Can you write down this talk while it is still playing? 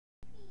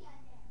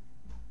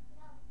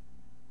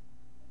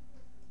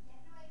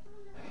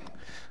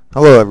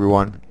Hello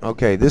everyone.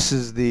 Okay, this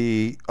is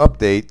the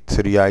update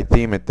to the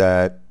iThemeit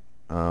that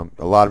a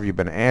lot of you have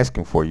been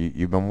asking for.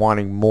 You've been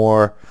wanting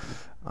more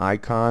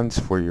icons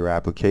for your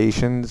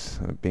applications,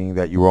 being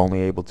that you were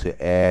only able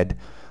to add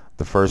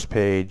the first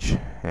page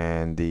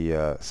and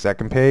the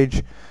second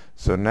page.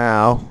 So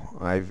now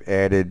I've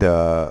added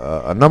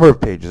a number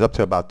of pages, up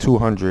to about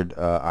 200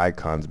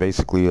 icons,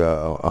 basically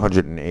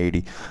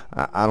 180.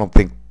 I don't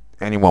think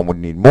anyone would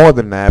need more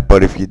than that,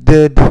 but if you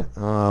did,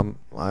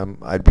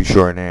 I'd be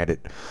sure and add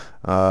it.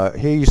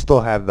 Here you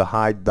still have the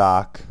hide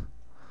dock,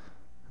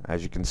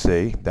 as you can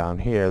see down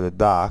here, the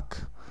dock,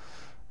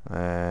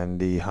 and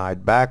the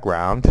hide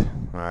background,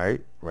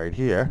 right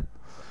here.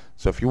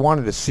 So if you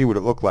wanted to see what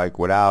it looked like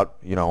without,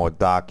 a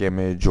dock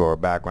image or a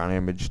background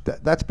image,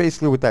 that's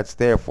basically what that's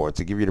there for,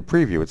 to give you the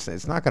preview.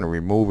 It's not going to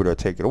remove it or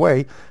take it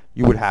away.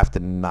 You would have to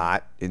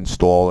not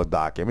install a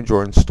dock image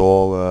or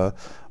install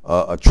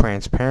a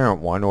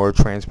transparent one or a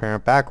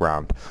transparent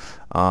background.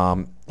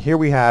 Here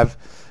we have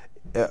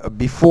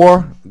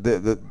before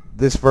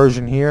this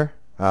version here,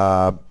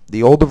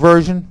 the older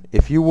version.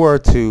 If you were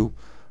to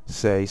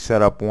say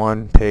set up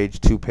one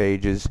page, 2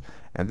 pages,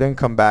 and then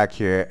come back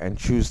here and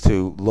choose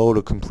to load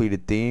a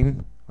completed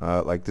theme,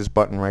 like this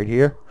button right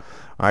here,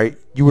 alright,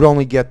 you would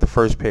only get the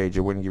first page.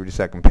 It wouldn't give you the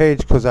second page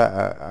because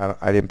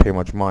I didn't pay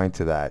much mind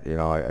to that.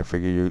 I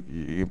figure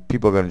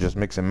people are going to just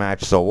mix and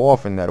match so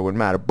often that it wouldn't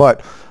matter.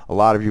 But a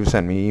lot of you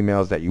sent me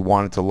emails that you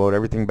wanted to load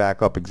everything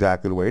back up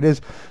exactly the way it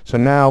is. So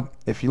now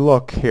if you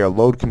look here,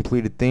 load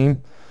completed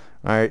theme,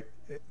 alright,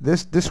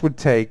 this would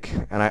take,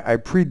 and I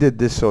pre-did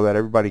this so that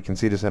everybody can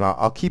see this, and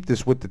I'll keep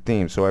this with the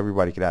theme so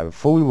everybody could have it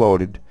fully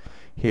loaded.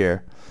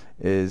 Here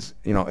is,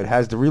 it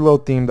has the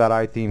reload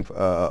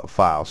theme.itheme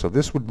file. So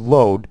this would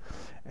load,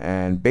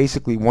 and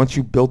basically once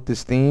you built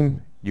this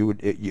theme, you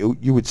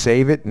would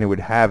save it, and it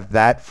would have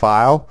that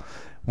file.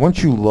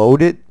 Once you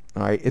load it,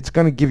 alright, it's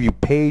going to give you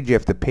page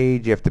after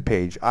page after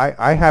page.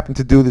 I happen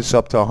to do this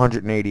up to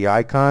 180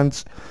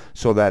 icons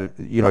so that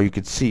you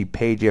could see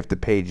page after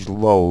page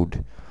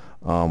load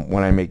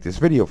when I make this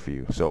video for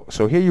you.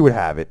 So here you would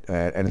have it,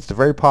 and it's the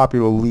very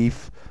popular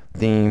Leaf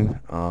theme,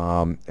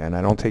 and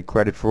I don't take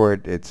credit for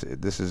it.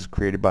 This is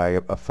created by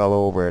a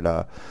fellow over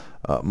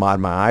at Mod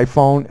My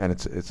iPhone, and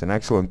it's an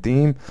excellent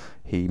theme.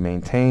 He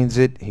maintains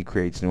it, he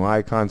creates new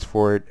icons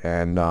for it,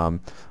 and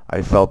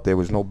I felt there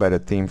was no better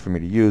theme for me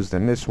to use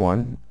than this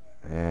one.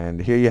 And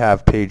here you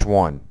have page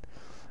 1,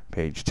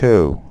 page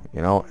 2,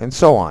 and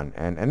so on,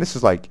 and this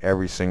is like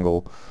every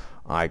single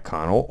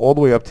icon all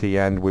the way up to the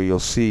end where you'll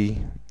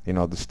see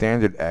the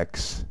standard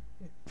X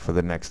for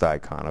the next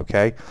icon.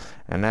 Okay,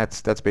 and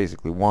that's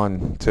basically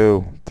 1,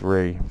 2,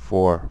 3,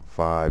 4,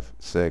 5,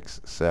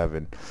 6,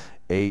 7,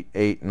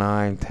 8,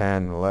 9,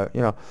 10,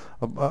 11,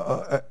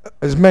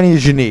 as many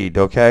as you need.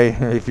 Okay,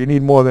 if you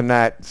need more than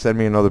that, send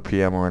me another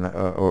PM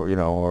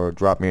or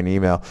drop me an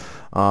email.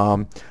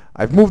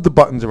 I've moved the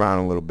buttons around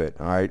a little bit.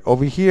 All right,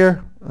 over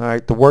here, all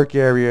right, the work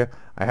area,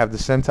 I have the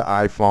send to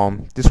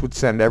iPhone. This would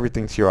send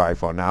everything to your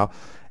iPhone. Now,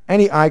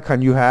 any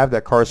icon you have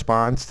that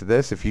corresponds to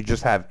this, if you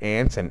just have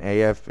ants and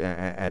AF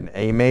and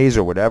AMAs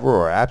or whatever,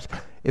 or apps,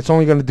 it's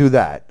only going to do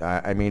that.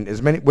 I mean,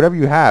 whatever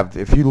you have,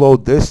 if you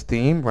load this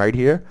theme right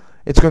here,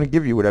 it's going to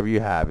give you whatever you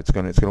have. It's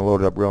going to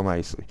load it up real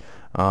nicely.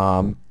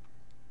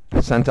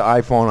 Send to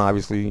iPhone,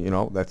 obviously,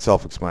 that's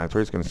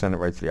self-explanatory. It's going to send it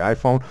right to the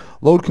iPhone.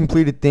 Load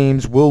completed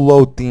themes will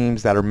load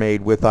themes that are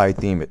made with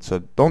iThemeit. So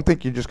don't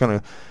think you're just going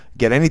to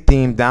get any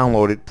theme,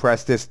 download it,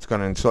 press this, it's going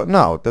to install.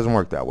 No, it doesn't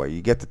work that way.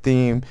 You get the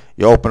theme,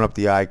 you open up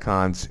the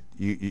icons,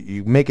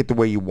 you make it the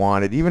way you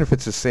want it, even if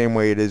it's the same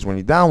way it is when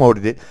you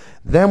downloaded it.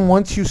 Then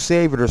once you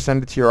save it or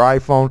send it to your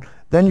iPhone,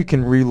 then you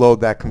can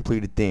reload that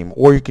completed theme,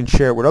 or you can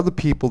share it with other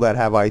people that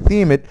have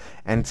iThemeit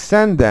and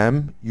send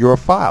them your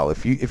file.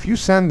 If you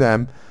send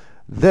them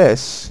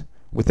this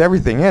with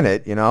everything in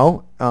it,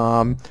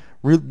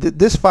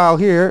 this file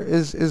here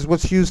is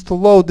what's used to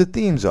load the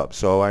themes up.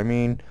 So I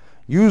mean,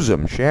 use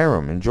them, share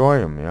them, enjoy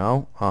them.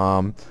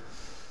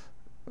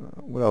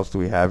 What else do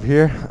we have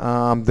here?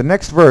 The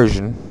next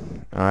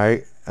version, all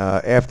right,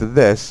 after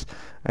this,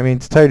 I mean,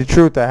 to tell you the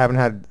truth, I haven't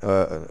had,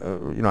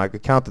 I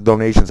could count the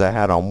donations I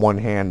had on one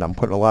hand. I'm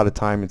putting a lot of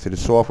time into the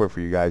software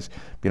for you guys.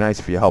 It'd be nice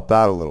if you helped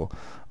out a little.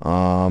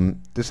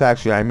 This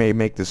actually, I may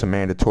make this a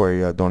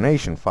mandatory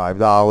donation,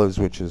 $5,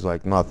 which is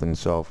like nothing.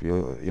 So if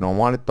you don't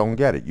want it, don't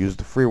get it. Use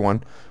the free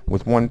one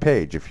with 1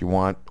 page. If you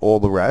want all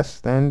the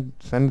rest, then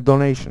send a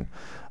donation.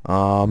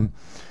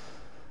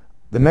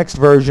 The next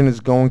version is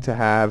going to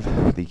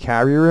have the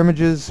carrier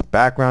images,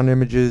 background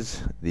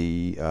images,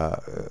 the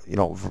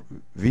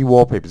V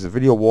wallpapers, the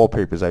video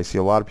wallpapers. I see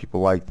a lot of people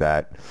like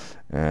that,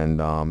 and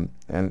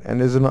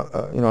there's a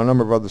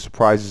number of other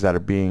surprises that are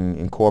being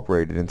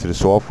incorporated into the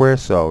software.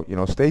 So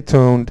stay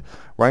tuned.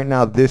 Right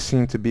now, this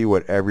seemed to be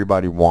what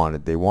everybody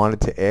wanted. They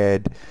wanted to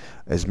add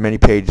as many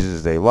pages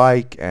as they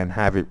like and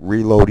have it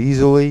reload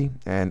easily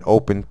and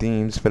open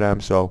themes for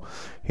them. So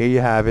here you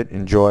have it.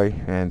 Enjoy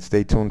and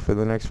stay tuned for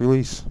the next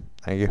release.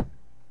 Thank you.